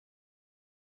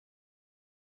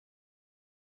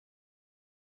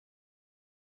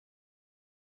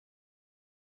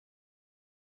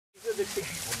These are the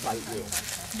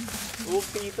teeth. Little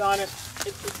teeth on it.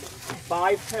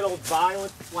 Five-petaled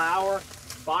violet flower,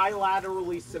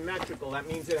 bilaterally symmetrical. That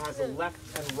means it has a left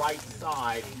and right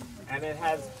side, and it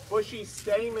has bushy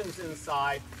stamens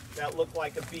inside that look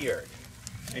like a beard.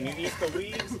 And you eat the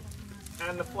leaves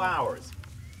and the flowers.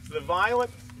 So the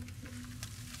violet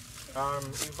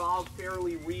evolved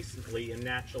fairly recently in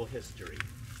natural history.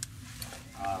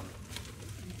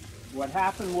 What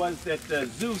happened was that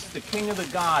Zeus, the king of the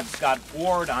gods, got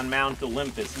bored on Mount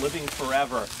Olympus, living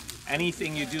forever.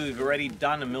 Anything you do, you've already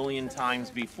done 1,000,000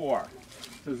 times before.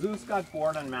 So Zeus got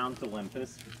bored on Mount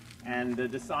Olympus and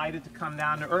decided to come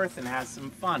down to Earth and have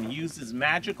some fun. He used his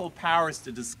magical powers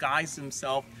to disguise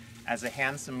himself as a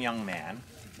handsome young man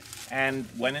and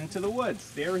went into the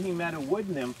woods. There he met a wood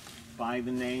nymph by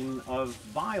the name of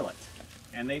Violet,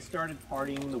 and they started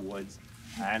partying in the woods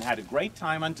and had a great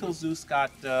time until Zeus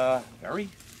got very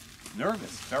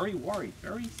nervous, very worried,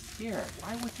 very scared.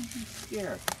 Why was he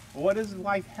scared? Well, what his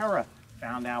wife Hera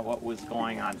found out what was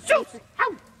going on. Zeus,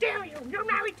 how dare you? You're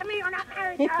married to me or not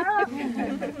married to her.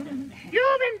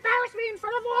 You've embarrassed me in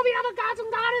front of all the other gods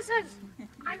and goddesses.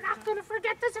 I'm not going to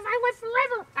forget this if I live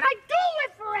forever, and I do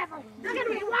live forever. You're going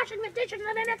to be washing the dishes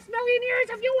for the next 1,000,000 years.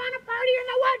 If you want to party in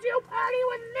the woods, you party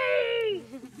with me.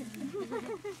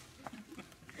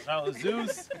 So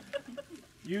Zeus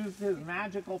used his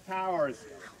magical powers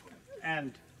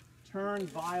and turned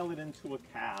Violet into a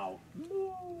cow.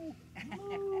 Moo,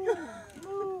 moo,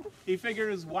 moo. He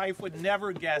figured his wife would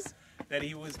never guess that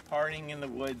he was partying in the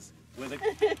woods with a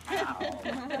cow.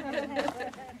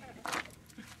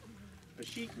 A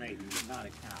sheep maybe, not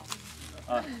a cow.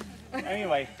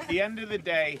 Anyway, at the end of the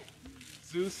day,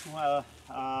 Zeus,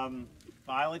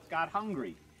 Violet got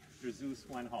hungry after Zeus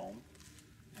went home.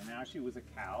 And now she was a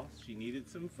cow. She needed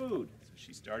some food. So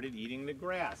she started eating the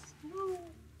grass. Moo,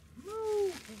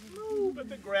 moo, moo. But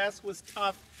the grass was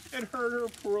tough. It hurt her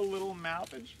poor little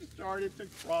mouth, and she started to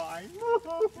cry.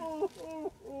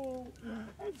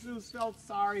 And Zeus felt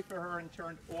sorry for her and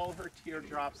turned all her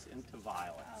teardrops into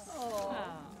violets. Oh.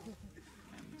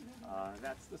 And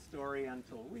that's the story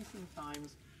until recent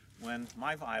times when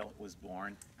my Violet was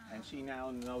born. And she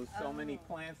now knows so many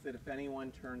plants that if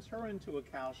anyone turns her into a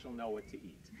cow, she'll know what to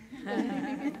eat.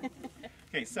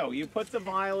 Okay, so you put the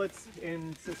violets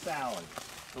into salad,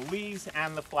 the leaves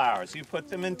and the flowers. You put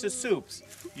them into soups.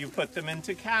 You put them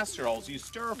into casseroles. You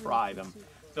stir fry them.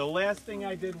 The last thing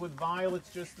I did with violets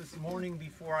just this morning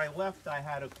before I left, I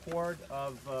had a quart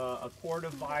of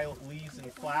violet leaves and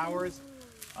flowers.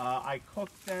 I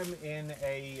cooked them in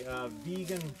a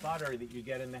vegan butter that you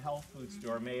get in the health food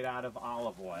store made out of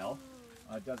olive oil.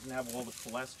 It doesn't have all the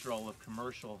cholesterol of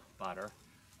commercial butter,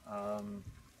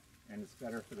 and it's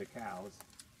better for the cows,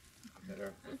 that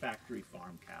are the factory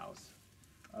farm cows.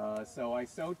 So I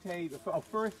sauteed.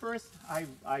 First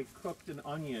I cooked an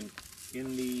onion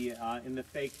in the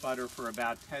fake butter for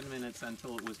about 10 minutes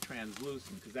until it was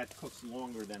translucent, because that cooks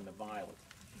longer than the violet.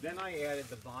 Then I added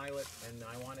the violet, and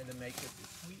I wanted to make this a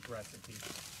sweet recipe.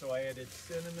 So I added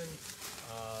cinnamon,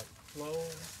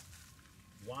 cloves,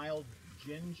 wild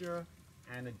ginger,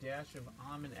 and a dash of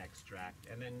almond extract,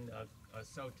 and then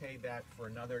sauteed that for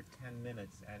another 10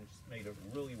 minutes and just made a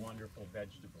really wonderful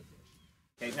vegetable dish.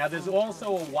 Okay, now there's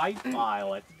also a white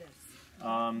violet,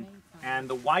 and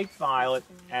the white violet,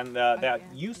 and that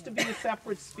used to be a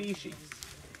separate species,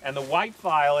 and the white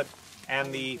violet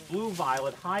and the blue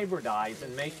violet hybridize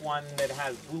and make one that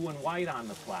has blue and white on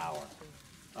the flower.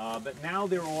 But now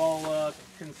they're all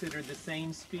considered the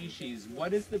same species.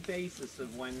 What is the basis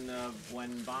of when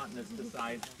botanists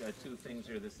decide two things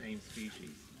are the same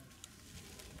species?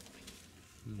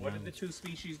 What did the two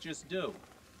species just do?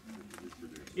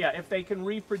 Yeah, if they can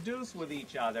reproduce with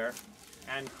each other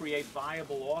and create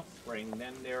viable offspring,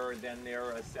 then they're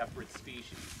a separate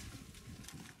species.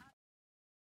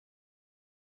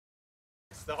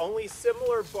 The only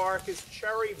similar bark is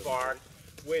cherry bark,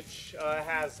 which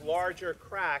has larger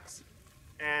cracks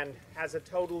and has a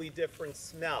totally different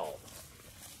smell.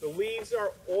 The leaves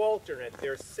are alternate.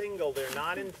 They're single. They're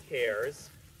not in pairs.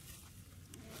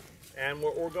 And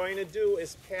what we're going to do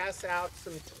is pass out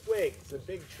some twigs. A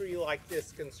big tree like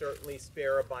this can certainly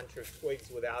spare a bunch of twigs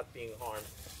without being harmed.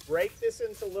 Break this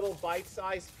into little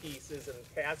bite-sized pieces and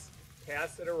pass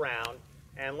it around.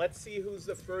 And let's see who's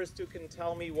the first who can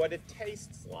tell me what it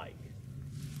tastes like.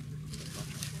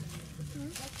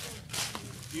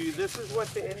 This is what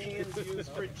the Indians use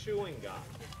for chewing gum.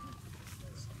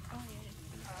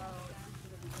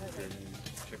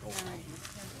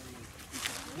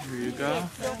 Here you go.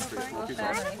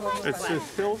 It's a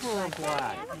silver or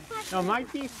black? No, it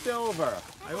might be silver.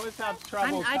 I always have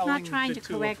trouble I'm not telling trying the to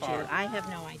two correct apart. you. I have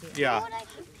no idea. Yeah.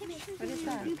 What is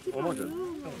that?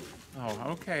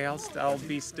 Oh, okay. I'll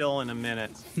be still in a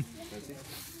minute.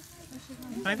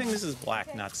 I think this is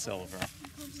black, not silver.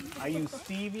 I use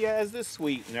stevia as the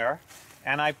sweetener,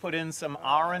 and I put in some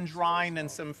orange rind and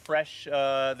some fresh,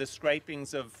 the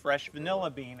scrapings of fresh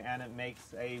vanilla bean, and it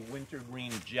makes a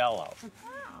wintergreen jello.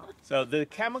 So the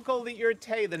chemical that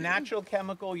the natural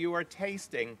chemical you are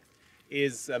tasting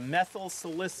is methyl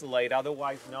salicylate,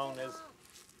 otherwise known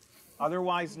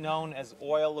as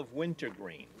oil of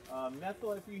wintergreen.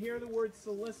 Methyl, if you hear the word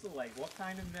salicylate, what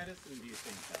kind of medicine do you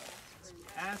think of?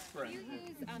 Aspirin. Do you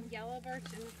use yellow birch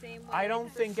in the same way? I don't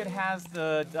think it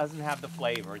doesn't have the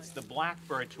flavor. It's the black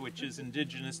birch, which is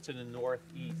indigenous to the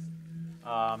Northeast,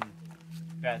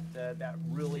 that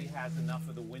really has enough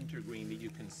of the wintergreen that you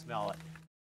can smell it.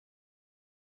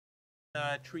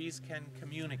 Trees can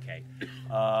communicate.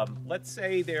 Let's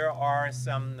say there are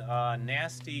some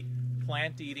nasty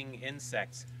plant-eating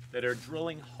insects that are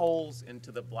drilling holes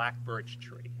into the black birch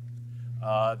tree.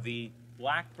 The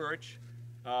black birch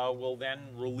will then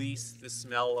release the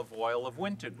smell of oil of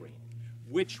wintergreen.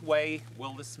 Which way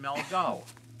will the smell go?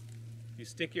 If you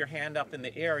stick your hand up in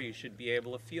the air, you should be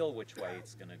able to feel which way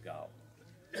it's going to go.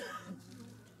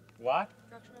 What?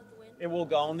 Direction of the wind? It will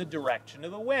go in the direction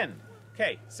of the wind.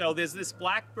 Okay, so there's this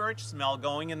black birch smell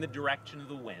going in the direction of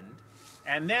the wind,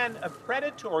 and then a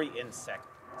predatory insect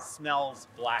smells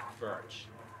black birch.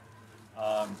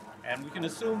 And we can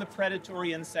assume the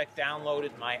predatory insect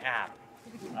downloaded my app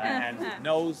and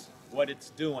knows what it's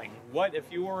doing. What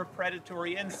if you were a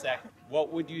predatory insect,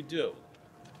 what would you do?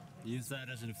 Use that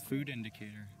as a food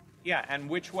indicator. Yeah, and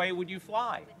which way would you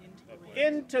fly?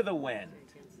 Into the wind.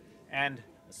 And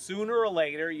sooner or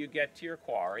later you get to your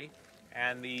quarry,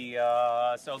 and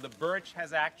so the birch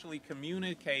has actually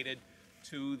communicated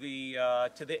to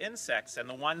the insects, and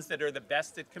the ones that are the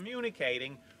best at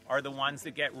communicating are the ones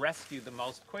that get rescued the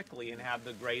most quickly and have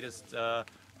the greatest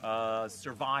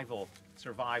survival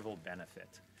benefit.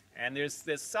 And there's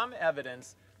some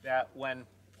evidence that when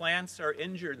plants are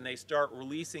injured and they start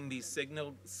releasing these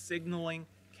signaling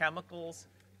chemicals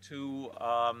to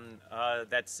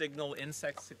that signal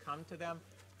insects to come to them,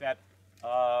 that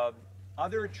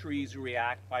other trees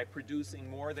react by producing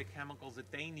more of the chemicals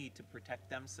that they need to protect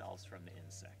themselves from the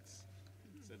insects.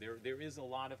 So there is a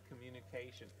lot of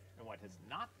communication. And what has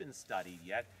not been studied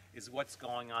yet is what's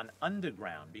going on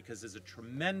underground, because there's a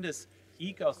tremendous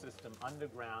ecosystem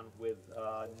underground with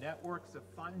networks of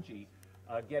fungi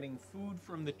getting food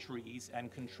from the trees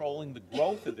and controlling the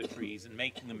growth of the trees and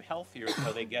making them healthier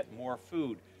so they get more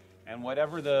food. And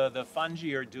whatever the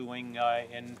fungi are doing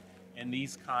in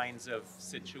these kinds of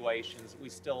situations, we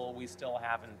still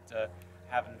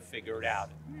haven't figured out.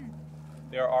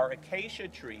 There are acacia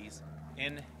trees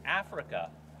in Africa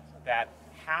that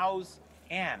house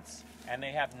ants, and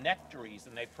they have nectaries,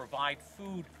 and they provide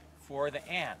food for the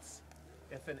ants.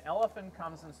 If an elephant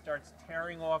comes and starts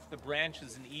tearing off the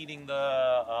branches and eating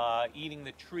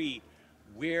the tree,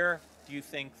 where do you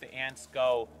think the ants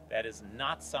go that is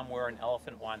not somewhere an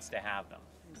elephant wants to have them?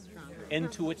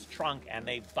 Into its trunk, and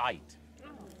they bite.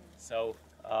 So,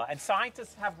 and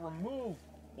scientists have removed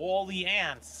all the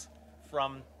ants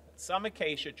from some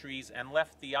acacia trees and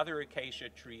left the other acacia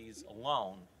trees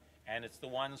alone. And it's the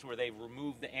ones where they've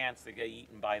removed the ants that get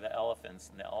eaten by the elephants,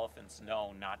 and the elephants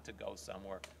know not to go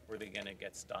somewhere where they're going to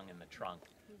get stung in the trunk.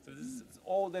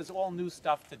 So there's all new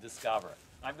stuff to discover.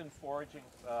 I've been foraging,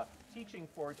 teaching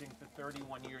foraging for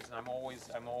 31 years, and I'm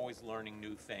always learning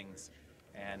new things.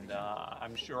 And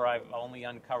I'm sure I've only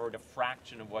uncovered a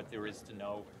fraction of what there is to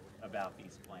know about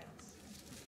these plants.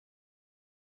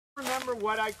 Remember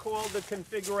what I call the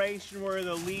configuration where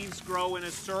the leaves grow in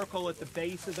a circle at the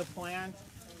base of the plant?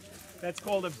 That's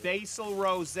called a basal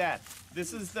rosette.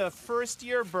 This is the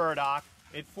first-year burdock.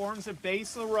 It forms a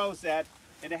basal rosette,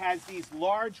 and it has these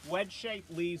large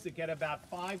wedge-shaped leaves that get about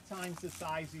 5 times the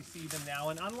size you see them now.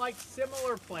 And unlike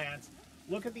similar plants,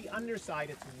 look at the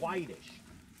underside, it's whitish.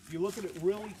 If you look at it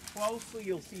really closely,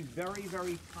 you'll see very,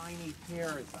 very tiny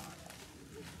hairs on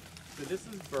it. So this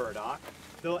is burdock.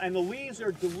 And the leaves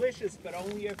are delicious, but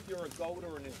only if you're a goat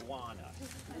or an iguana.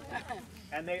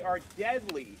 And they are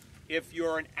deadly if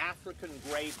you're an African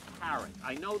gray parrot.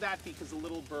 I know that because a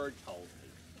little bird told me.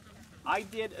 I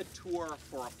did a tour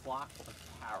for a flock of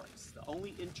parrots, the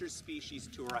only interspecies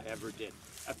tour I ever did.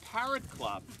 A parrot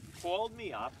club called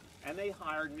me up, and they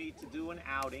hired me to do an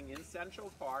outing in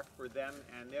Central Park for them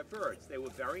and their birds. They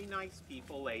were very nice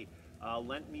people. They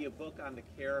lent me a book on the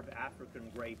care of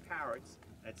African gray parrots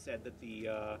that said that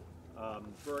the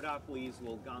burdock leaves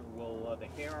will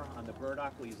the hair on the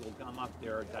burdock leaves will gum up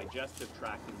their digestive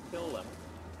tract and kill them.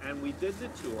 And we did the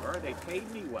tour. They paid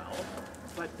me well,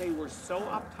 but they were so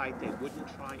uptight they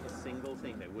wouldn't try a single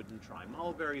thing. They wouldn't try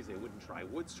mulberries. They wouldn't try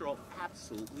wood sorrel.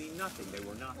 Absolutely nothing. They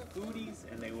were not foodies,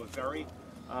 and they were very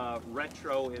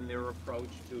retro in their approach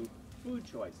to food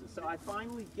choices. So I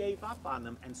finally gave up on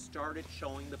them and started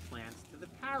showing the plants to the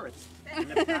parrots. And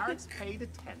the parrots paid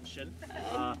attention.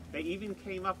 They even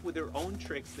came up with their own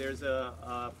tricks. There's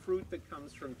a fruit that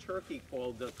comes from Turkey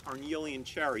called the carnelian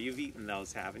cherry. You've eaten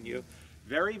those, haven't you?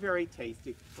 Very, very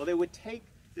tasty. Well, they would take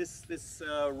this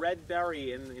red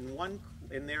berry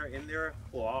in their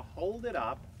claw, hold it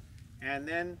up, and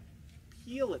then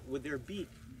peel it with their beak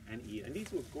and eat. And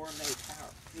these were gourmet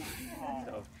parrots.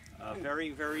 So, very,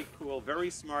 very cool,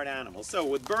 very smart animals. So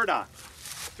with burdock,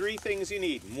 3 things you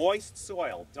need. Moist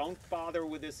soil. Don't bother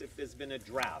with this if there's been a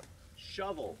drought.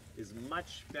 Shovel is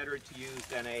much better to use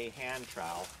than a hand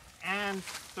trowel. And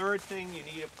 3rd thing, you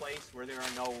need a place where there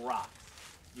are no rocks.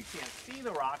 You can't see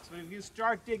the rocks, but if you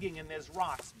start digging and there's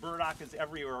rocks, burdock is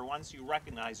everywhere. Once you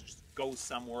recognize, just go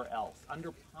somewhere else.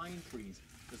 Under pine trees,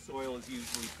 the soil is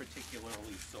usually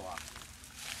particularly soft.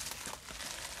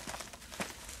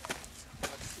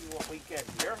 Let's see what we get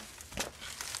here.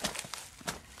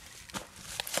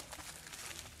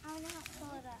 I want to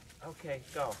pull it up. Okay,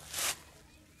 go.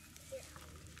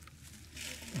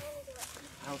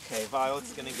 Okay,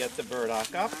 Violet's going to get the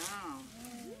burdock up.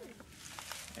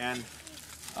 And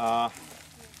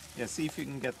yeah, see if you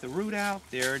can get the root out.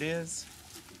 There it is.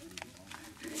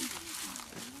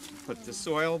 Put the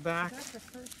soil back.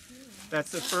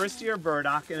 That's the 1st year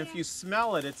burdock, and if you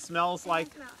smell it, it smells like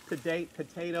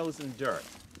potatoes and dirt.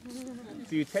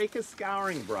 So you take a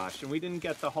scouring brush, and we didn't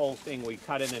get the whole thing. We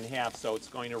cut it in half so it's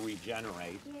going to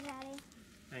regenerate. Here, Daddy.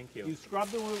 Thank you. You scrub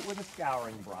the root with a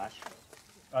scouring brush,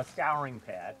 a scouring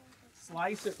pad.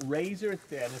 Slice it razor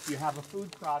thin. If you have a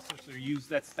food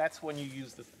processor, that's when you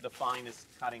use the finest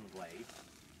cutting blade.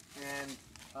 And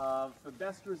for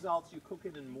best results, you cook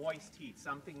it in moist heat,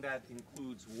 something that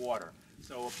includes water.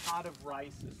 So a pot of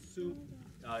rice, a soup,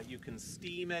 you can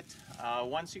steam it.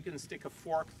 Once you can stick a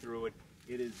fork through it,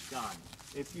 it is done.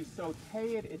 If you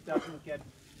saute it, it doesn't get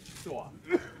soft.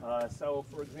 So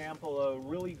for example, a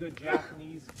really good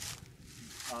Japanese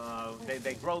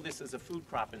they grow this as a food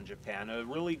crop in Japan. A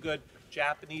really good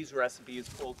Japanese recipe is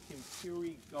called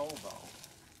kimpiri gobo,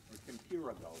 or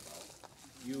kimpira gobo.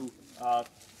 You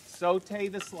saute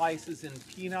the slices in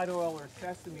peanut oil or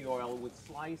sesame oil with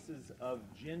slices of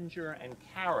ginger and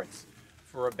carrots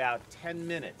for about 10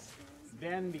 minutes.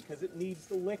 Then, because it needs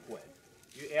the liquid,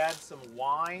 you add some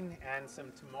wine and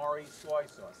some tamari soy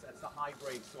sauce. That's the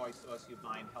high-grade soy sauce you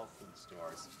buy in health food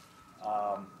stores.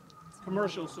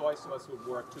 Commercial soy sauce would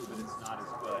work too, but it's not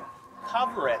as good.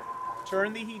 Cover it,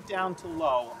 turn the heat down to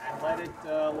low, and let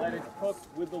it cook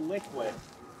with the liquid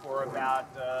for about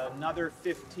another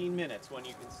 15 minutes. When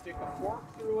you can stick a fork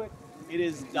through it, it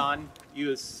is done.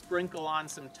 You sprinkle on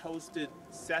some toasted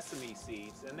sesame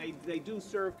seeds, and they do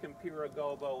serve kimpira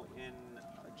gobo in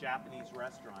Japanese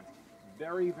restaurants.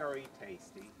 Very, very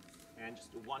tasty, and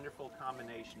just a wonderful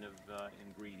combination of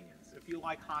ingredients. If you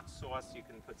like hot sauce, you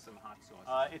can put some hot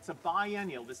sauce. It's a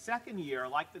biennial. The 2nd year,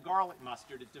 like the garlic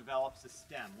mustard, it develops a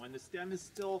stem. When the stem is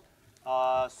still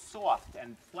soft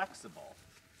and flexible,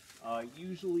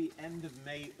 usually end of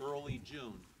May, early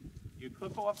June, you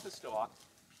clip off the stalk,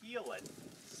 peel it,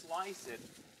 slice it.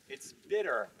 It's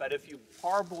bitter, but if you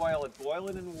parboil it, boil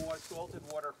it in water, salted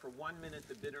water for 1 minute,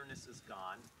 the bitterness is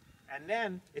gone. And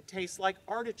then it tastes like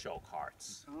artichoke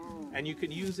hearts. Oh. And you can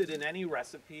use it in any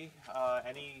recipe,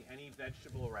 any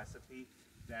vegetable recipe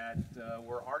that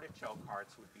where artichoke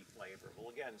hearts would be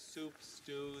flavorful. Again, soups,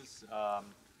 stews.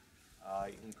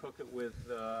 You can cook it with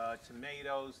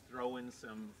tomatoes. Throw in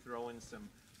some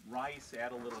rice.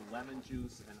 Add a little lemon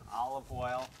juice and olive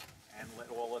oil, and let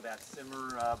all of that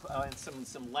simmer. And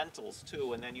some lentils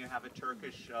too. And then you have a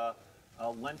Turkish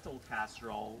lentil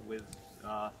casserole with.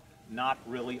 Not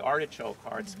really artichoke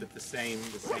hearts, but the same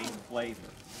flavor.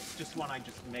 Just one I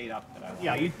just made up.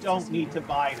 Yeah, you don't need to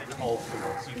buy it in Whole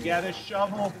Foods. You get a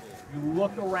shovel, you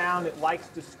look around, it likes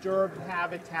disturbed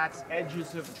habitats,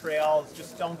 edges of trails.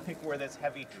 Just don't pick where there's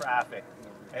heavy traffic.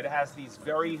 It has these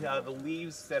the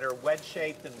leaves that are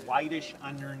wedge-shaped and whitish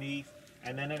underneath,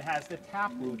 and then it has the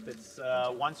taproot that's,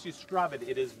 once you scrub it,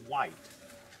 it is white.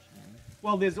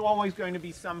 Well, there's always going to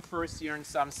be some 1st year and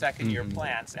some 2nd year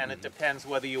plants, and it depends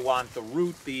whether you want the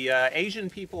root. The Asian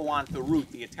people want the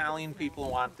root. The Italian people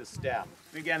want the stem.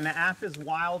 Again, the app is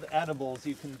Wild Edibles.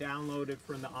 You can download it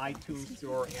from the iTunes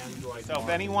Store, Android. So if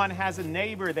anyone has a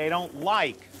neighbor they don't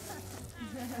like,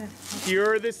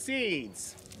 Here are the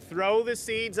seeds. Throw the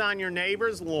seeds on your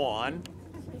neighbor's lawn,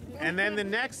 and then the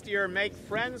next year make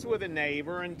friends with a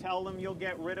neighbor and tell them you'll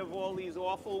get rid of all these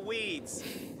awful weeds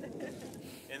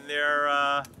in their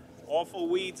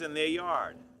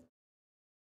yard.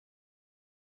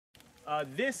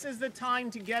 This is the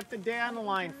time to get the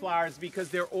dandelion flowers because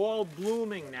they're all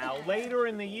blooming now. Later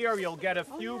in the year, you'll get a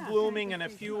few blooming and a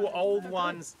few old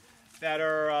ones that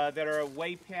are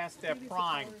way past their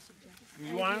prime. If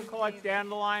you want to collect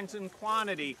dandelions in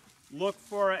quantity, look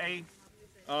for a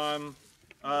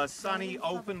sunny,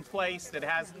 open place that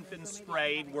hasn't been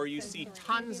sprayed where you see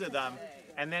tons of them,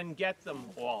 and then get them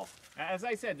all. As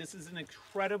I said, this is an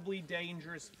incredibly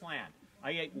dangerous plant.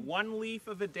 I ate one leaf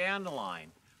of a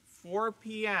dandelion, 4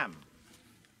 p.m.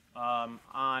 On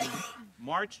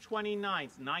March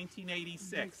 29th,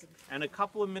 1986, and a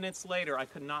couple of minutes later, I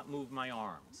could not move my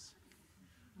arms.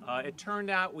 It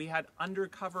turned out we had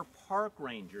undercover park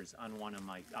rangers on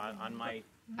on my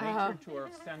nature tour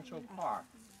of Central Park.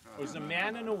 It was a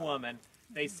man and a woman.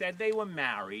 They said they were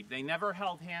married. They never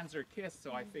held hands or kissed,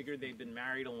 so I figured they'd been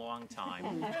married a long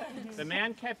time. The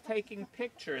man kept taking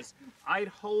pictures. I'd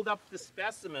hold up the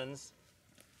specimens,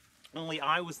 only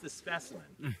I was the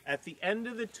specimen. At the end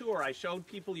of the tour, I showed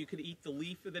people you could eat the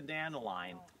leaf of the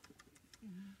dandelion.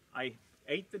 I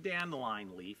ate the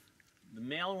dandelion leaf. The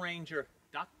male ranger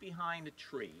ducked behind a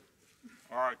tree.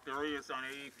 All right, there he is on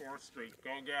 84th Street.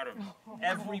 Go get him.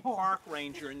 Every park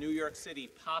ranger in New York City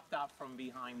popped up from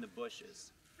behind the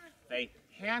bushes. They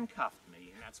handcuffed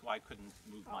me, and that's why I couldn't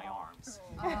move my arms,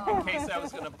 in case I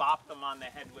was going to bop them on the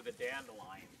head with a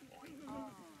dandelion.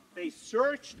 They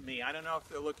searched me. I don't know if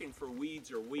they're looking for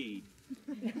weeds or weed,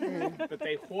 but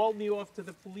they hauled me off to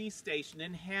the police station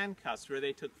in handcuffs where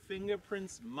they took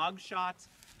fingerprints, mug shots.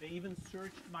 They even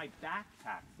searched my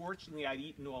backpack. Fortunately, I'd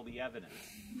eaten all the evidence.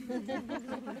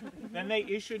 Then they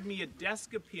issued me a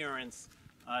desk appearance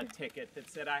ticket that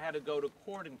said I had to go to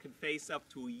court and could face up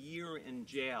to a year in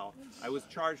jail. I was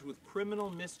charged with criminal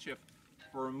mischief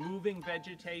for removing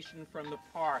vegetation from the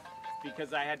park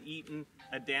because I had eaten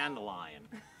a dandelion.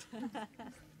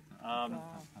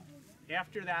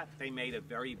 After that, they made a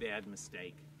very bad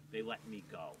mistake. They let me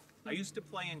go. I used to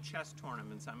play in chess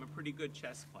tournaments. I'm a pretty good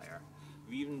chess player.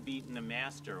 I've even beaten a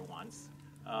master once.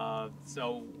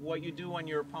 So what you do when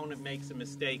your opponent makes a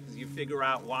mistake is you figure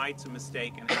out why it's a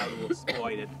mistake and how to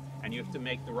exploit it, and you have to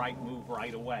make the right move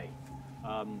right away.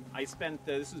 I spent,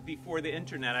 this was before the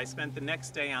internet, I spent the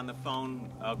next day on the phone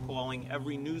calling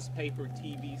every newspaper,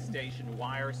 TV station,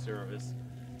 wire service.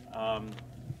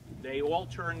 They all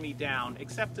turned me down,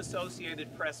 except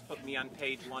Associated Press put me on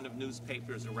page 1 of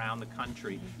newspapers around the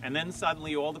country. And then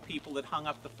suddenly all the people that hung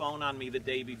up the phone on me the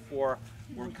day before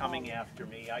were coming after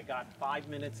me. I got 5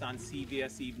 minutes on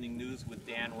CBS Evening News with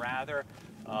Dan Rather.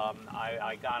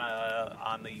 I got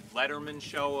on the Letterman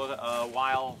show a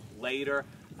while later.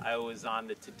 I was on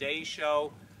the Today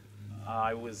Show.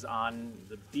 I was on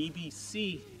the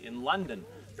BBC in London.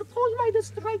 The coal miners'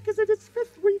 strike is in its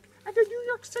 5th week, and in New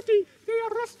York City, they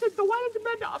arrested the wild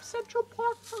men of Central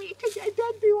Park for eating a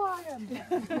dandelion.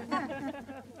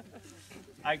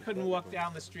 I couldn't walk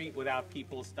down the street without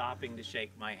people stopping to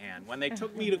shake my hand. When they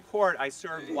took me to court, I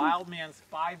served Wildman's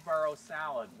 5-borough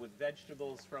salad with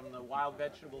vegetables from the wild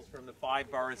vegetables from the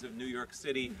 5 boroughs of New York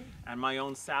City and my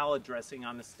own salad dressing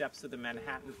on the steps of the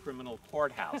Manhattan Criminal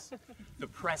Courthouse. The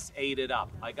press ate it up.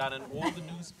 I got in all the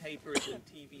newspapers and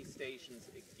TV stations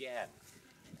again.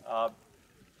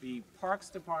 The Parks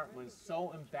Department was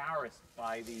so embarrassed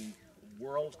by the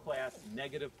world-class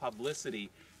negative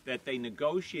publicity that they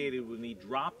negotiated with me,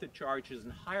 dropped the charges,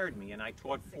 and hired me. And I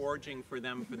taught foraging for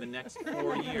them for the next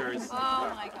 4 years.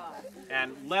 Oh my God.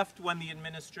 And left when the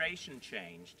administration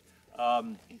changed.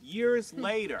 Years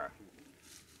later,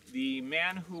 the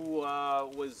man who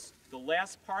was the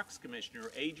last Parks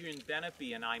Commissioner, Adrian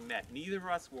Benepi, and I met. Neither of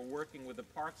us were working with the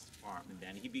Parks Department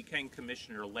then. He became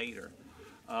commissioner later.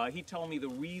 He told me the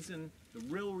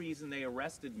real reason they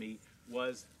arrested me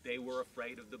was they were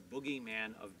afraid of the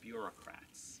boogeyman of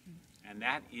bureaucrats, and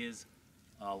that is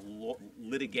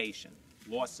litigation,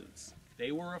 lawsuits.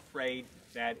 They were afraid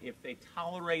that if they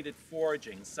tolerated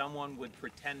foraging, someone would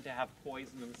pretend to have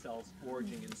poisoned themselves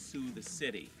foraging and sue the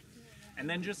city. And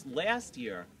then just last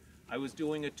year, I was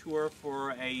doing a tour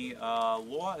for a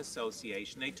law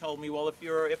association. They told me, well, if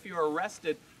you're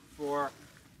arrested for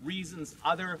reasons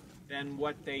other than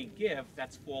what they give,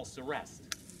 that's false arrest.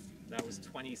 That was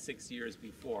 26 years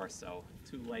before, so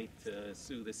too late to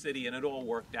sue the city, and it all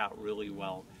worked out really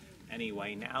well.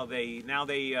 Anyway, now they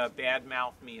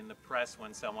badmouth me in the press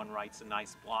when someone writes a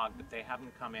nice blog, but they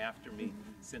haven't come after me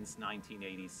since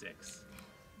 1986.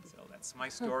 So that's That's my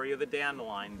story of the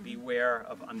dandelion. Beware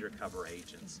of undercover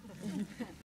agents.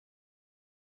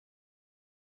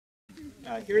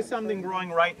 Here's something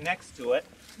growing right next to it.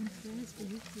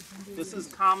 This is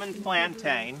common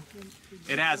plantain.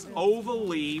 It has oval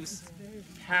leaves,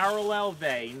 parallel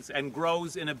veins, and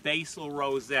grows in a basal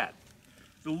rosette.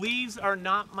 The leaves are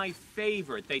not my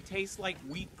favorite. They taste like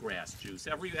wheatgrass juice.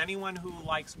 Anyone who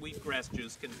likes wheatgrass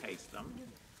juice can taste them.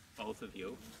 Both of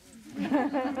you.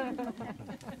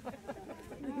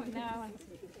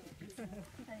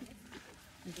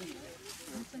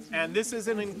 And this is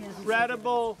an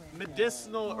incredible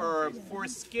medicinal herb for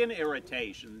skin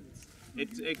irritations.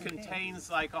 It contains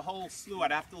like a whole slew.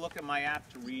 I'd have to look at my app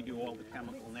to read you all the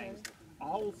chemical names. A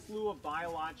whole slew of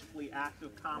biologically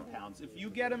active compounds. If you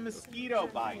get a mosquito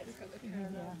bite,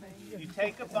 you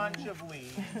take a bunch of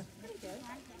leaves,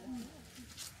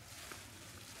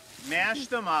 mash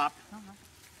them up,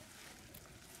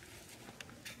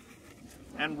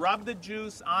 and rub the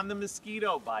juice on the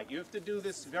mosquito bite. You have to do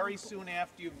this very soon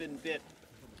after you've been bit.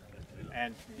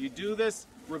 And you do this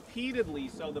repeatedly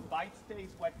so the bite stays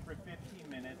wet for 15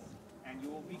 minutes and you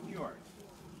will be cured.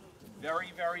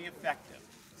 Very, very effective.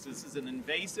 So this is an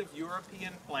invasive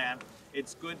European plant.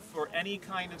 It's good for any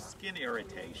kind of skin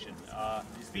irritation.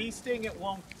 Bee sting it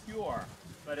won't cure,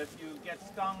 but if you get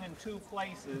stung in 2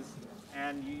 places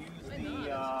and you use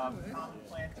the common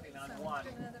plantain on one,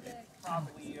 it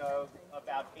probably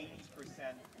about 80%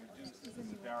 reduces the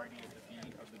severity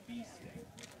of the bee sting.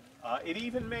 It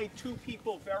even made 2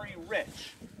 people very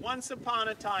rich. Once upon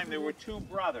a time, there were 2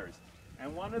 brothers,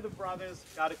 and one of the brothers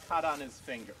got a cut on his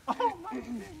finger. Oh, my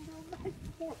finger, my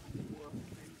poor finger.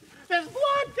 There's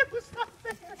blood! There was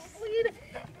nothing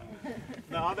bleeding.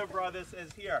 The other brother says,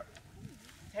 here,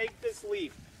 take this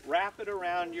leaf, wrap it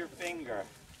around your finger.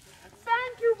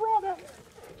 Thank you, brother.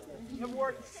 It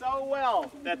worked so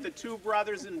well that the 2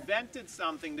 brothers invented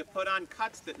something to put on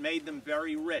cuts that made them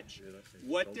very rich.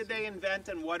 What did they invent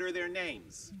and what are their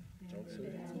names?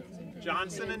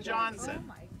 Johnson and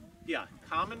Johnson. Yeah,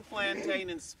 common plantain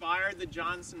inspired the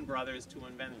Johnson brothers to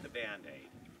invent the Band-Aid.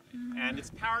 And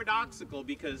it's paradoxical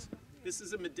because this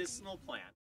is a medicinal plant.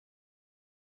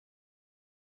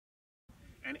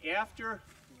 And after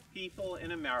people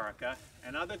in America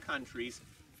and other countries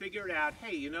figured out,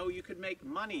 hey, you know, you could make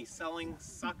money selling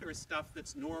sucker stuff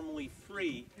that's normally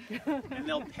free, and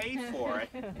they'll pay for it.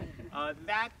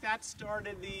 That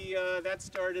started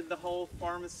the whole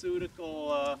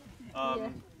pharmaceutical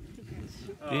the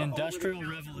Industrial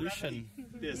Revolution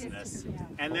business,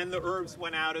 and then the herbs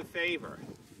went out of favor,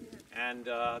 and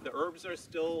the herbs are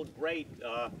still great.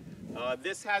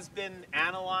 This has been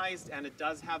analyzed, and it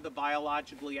does have the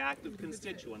biologically active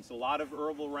constituents. A lot of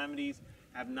herbal remedies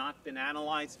have not been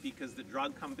analyzed because the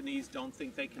drug companies don't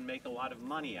think they can make a lot of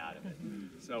money out of it.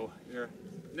 So they're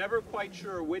never quite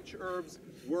sure which herbs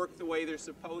work the way they're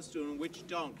supposed to and which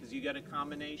don't, because you get a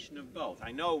combination of both.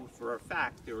 I know for a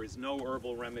fact there is no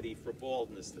herbal remedy for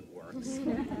baldness that works.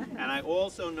 And I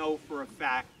also know for a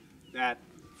fact that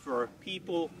for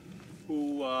people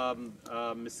who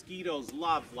mosquitoes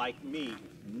love, like me,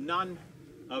 none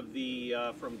of the,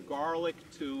 from garlic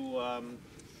to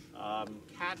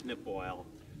catnip oil,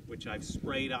 which I've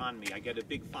sprayed on me. I get a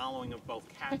big following of both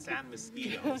cats and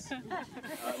mosquitoes.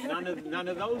 None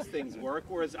of those things work,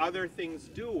 whereas other things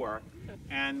do work.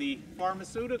 And the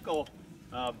pharmaceutical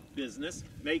business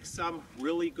makes some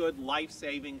really good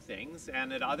life-saving things,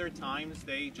 and at other times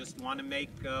they just want to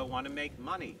make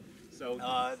money.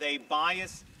 So they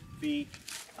bias the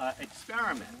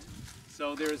experiment.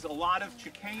 So there's a lot of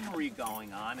chicanery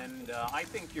going on, and I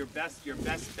think your best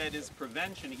bet is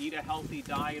prevention. Eat a healthy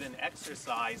diet and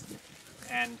exercise,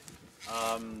 and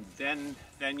then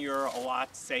you're a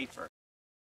lot safer.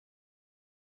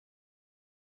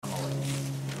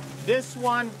 This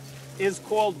one is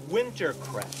called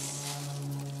wintercress.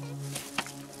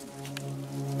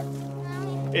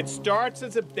 It starts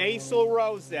as a basal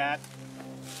rosette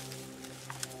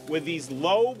with these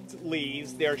lobed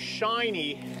leaves. They're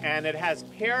shiny, and it has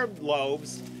paired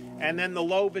lobes, and then the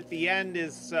lobe at the end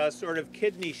is sort of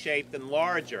kidney-shaped and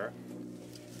larger.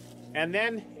 And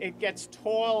then it gets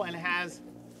tall and has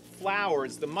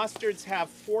flowers. The mustards have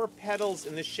 4 petals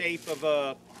in the shape of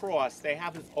a cross. They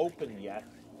haven't opened yet,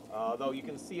 though you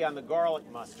can see on the garlic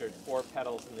mustard 4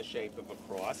 petals in the shape of a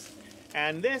cross.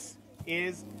 And this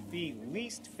is the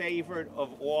least favorite of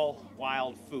all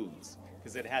wild foods,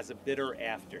 because it has a bitter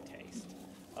aftertaste.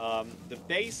 The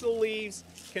basal leaves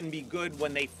can be good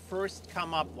when they first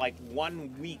come up, like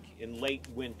 1 week in late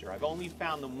winter. I've only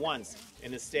found them once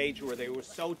in a stage where they were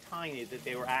so tiny that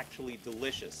they were actually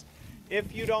delicious.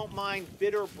 If you don't mind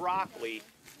bitter broccoli,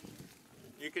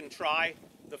 you can try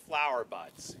the flower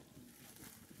buds.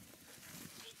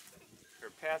 Here,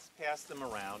 pass them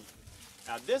around.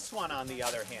 Now this one, on the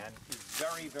other hand, is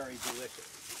very, very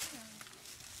delicious.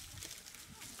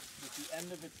 At the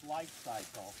end of its life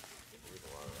cycle.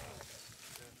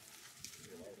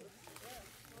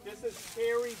 This is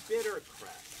hairy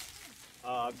bittercress.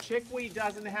 Chickweed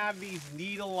doesn't have these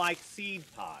needle-like seed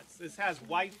pods. This has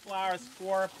white flowers,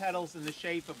 4 petals in the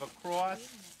shape of a cross.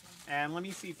 And let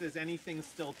me see if there's anything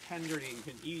still tender that you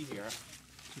can eat here.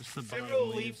 Just the Similar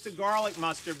leaves to garlic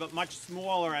mustard, but much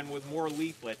smaller and with more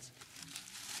leaflets.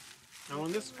 Now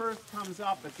when this first comes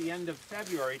up at the end of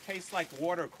February, it tastes like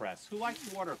watercress. Who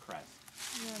likes watercress?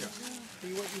 Here,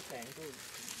 see what you think.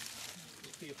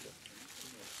 See if this.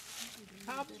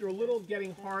 Tops are a little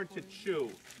getting hard to chew.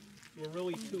 We're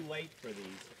really too late for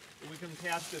these. We can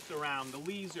pass this around. The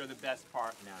leaves are the best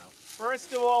part now.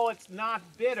 First of all, it's not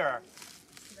bitter.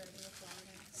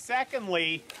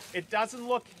 Secondly, it doesn't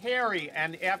look hairy,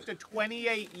 and after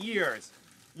 28 years,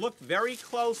 look very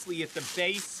closely at the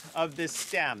base of this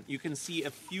stem. You can see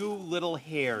a few little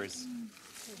hairs.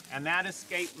 And that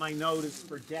escaped my notice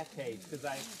for decades because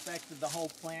I expected the whole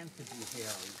plant to be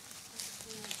hairy.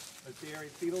 But there, you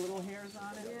see the little hairs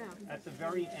on it? Yeah. At the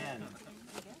very end.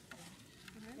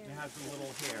 It has the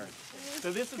little hairs.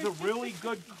 So this is a really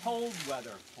good cold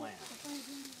weather plant.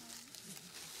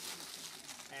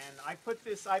 And I put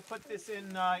this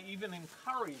in even in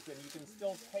curries, and you can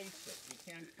still taste it. You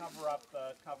can't cover up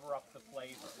the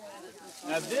flavor.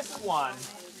 Now this one,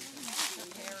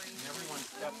 everyone's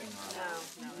stepping on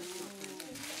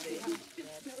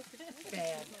it.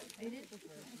 Bad.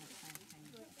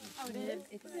 Oh, it is?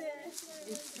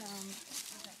 It's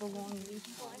the long leaf.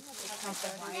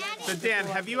 So Dan,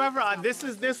 have you ever,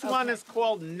 this one is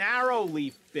called narrow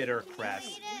leaf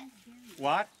bittercress.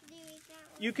 What?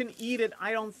 You can eat it.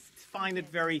 I don't find it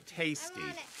very tasty.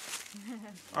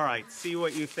 All right, see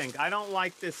what you think. I don't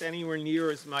like this anywhere near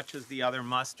as much as the other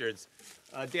mustards.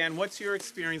 Dan, what's your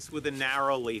experience with a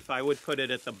narrow leaf? I would put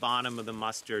it at the bottom of the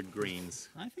mustard greens.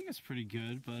 I think it's pretty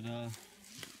good, but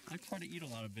I try to eat a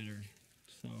lot of bitter,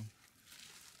 so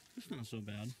it's not so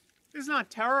bad. It's not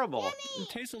terrible. It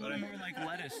tastes a little more like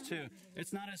lettuce, too.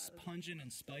 It's not as pungent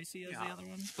and spicy as the other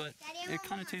ones, but it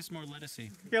kind of tastes more lettucey.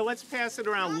 Here, let's pass it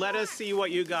around. Let us see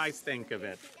what you guys think of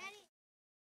it.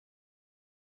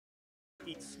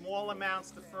 Eat small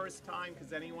amounts the first time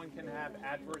because anyone can have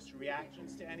adverse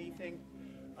reactions to anything.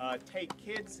 Take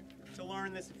kids to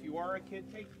learn this. If you are a kid,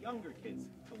 take younger kids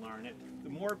to learn it. The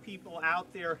more people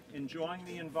out there enjoying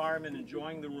the environment,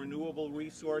 enjoying the renewable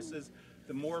resources,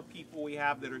 the more people we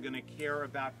have that are going to care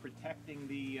about protecting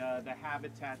the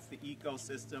habitats, the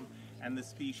ecosystem, and the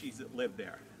species that live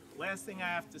there. Last thing I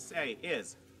have to say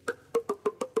is,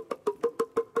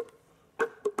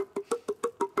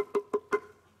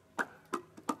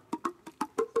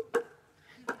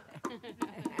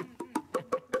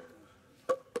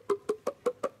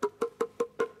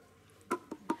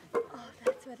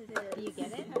 Do you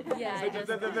get it?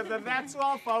 Yeah. that's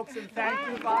all, folks, and thank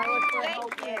you, Violet, for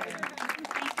helping.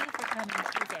 Thank you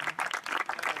for coming.